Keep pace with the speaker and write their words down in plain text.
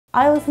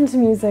I listen to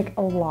music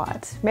a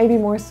lot, maybe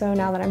more so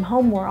now that I'm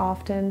home more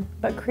often,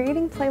 but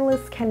creating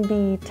playlists can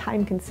be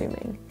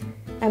time-consuming.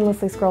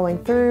 Endlessly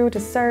scrolling through to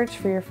search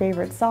for your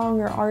favorite song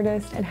or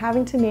artist and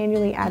having to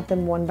manually add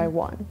them one by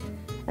one.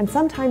 And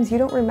sometimes you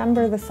don't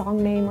remember the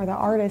song name or the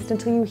artist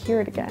until you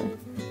hear it again.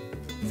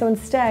 So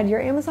instead, your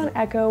Amazon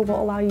Echo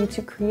will allow you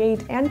to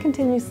create and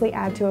continuously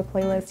add to a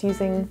playlist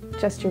using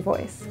just your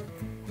voice.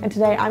 And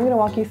today I'm going to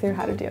walk you through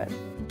how to do it.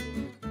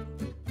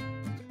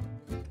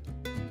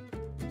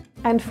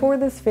 And for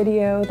this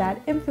video,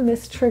 that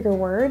infamous trigger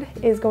word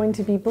is going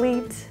to be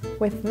bleeped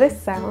with this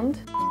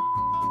sound.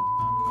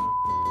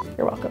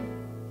 You're welcome.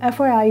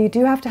 FYI, you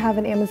do have to have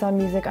an Amazon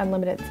Music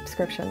Unlimited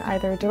subscription,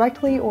 either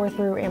directly or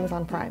through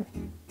Amazon Prime.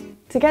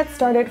 To get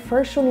started,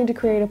 first you'll need to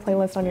create a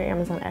playlist on your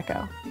Amazon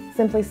Echo.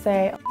 Simply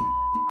say,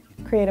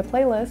 create a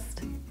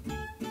playlist,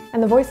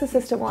 and the voice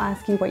assistant will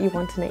ask you what you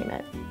want to name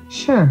it.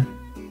 Sure.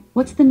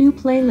 What's the new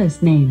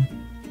playlist name?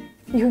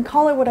 You can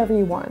call it whatever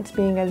you want,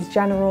 being as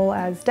general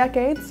as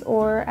decades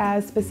or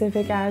as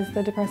specific as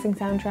the depressing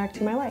soundtrack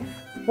to my life.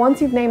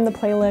 Once you've named the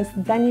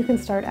playlist, then you can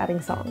start adding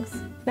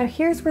songs. Now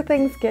here's where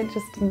things get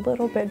just a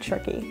little bit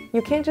tricky.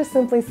 You can't just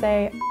simply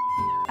say,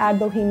 add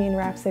Bohemian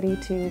Rhapsody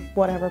to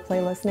whatever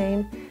playlist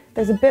name.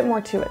 There's a bit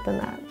more to it than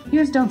that.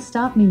 Here's Don't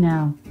Stop Me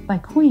Now by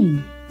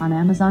Queen on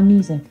Amazon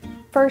Music.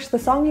 First, the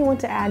song you want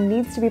to add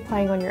needs to be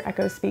playing on your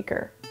Echo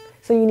speaker.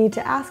 So you need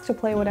to ask to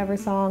play whatever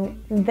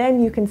song,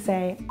 then you can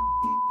say,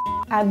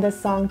 add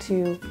this song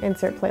to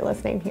insert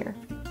playlist name here.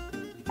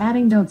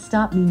 Adding Don't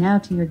Stop Me Now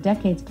to your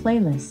Decades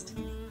playlist.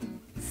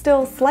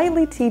 Still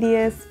slightly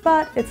tedious,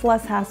 but it's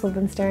less hassle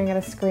than staring at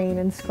a screen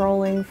and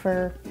scrolling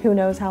for who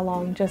knows how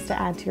long just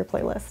to add to your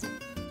playlist.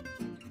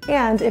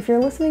 And if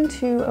you're listening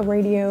to a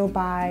radio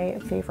by a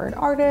favorite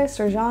artist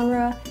or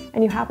genre,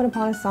 and you happen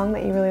upon a song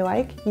that you really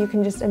like, you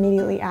can just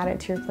immediately add it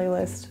to your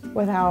playlist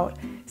without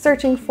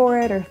searching for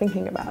it or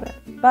thinking about it.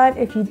 But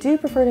if you do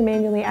prefer to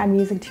manually add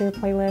music to your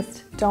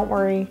playlist, don't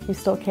worry, you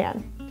still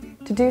can.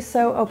 To do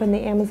so, open the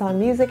Amazon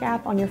Music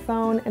app on your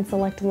phone and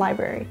select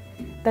Library.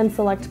 Then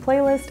select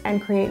Playlist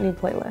and create new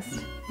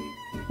playlist.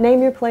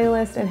 Name your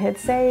playlist and hit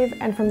save,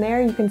 and from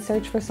there you can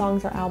search for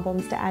songs or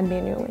albums to add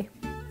manually.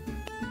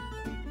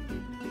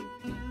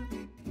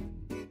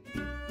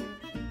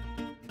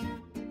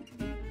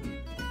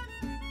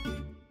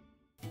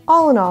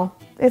 All in all,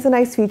 it's a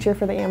nice feature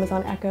for the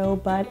Amazon Echo,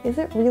 but is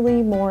it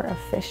really more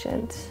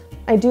efficient?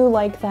 I do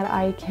like that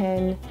I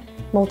can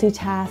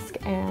multitask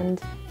and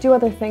do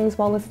other things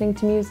while listening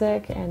to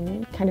music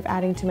and kind of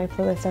adding to my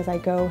playlist as I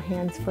go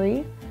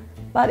hands-free.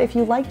 But if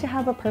you like to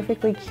have a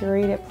perfectly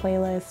curated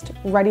playlist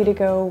ready to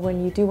go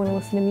when you do want to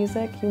listen to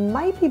music, you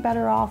might be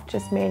better off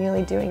just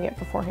manually doing it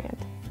beforehand.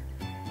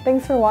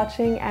 Thanks for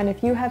watching, and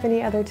if you have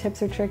any other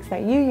tips or tricks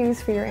that you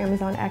use for your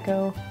Amazon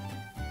Echo,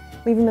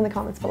 leave them in the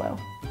comments below.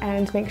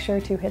 And make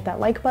sure to hit that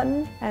like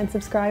button and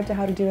subscribe to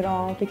How to Do It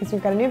All because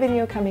we've got a new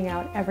video coming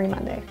out every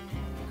Monday.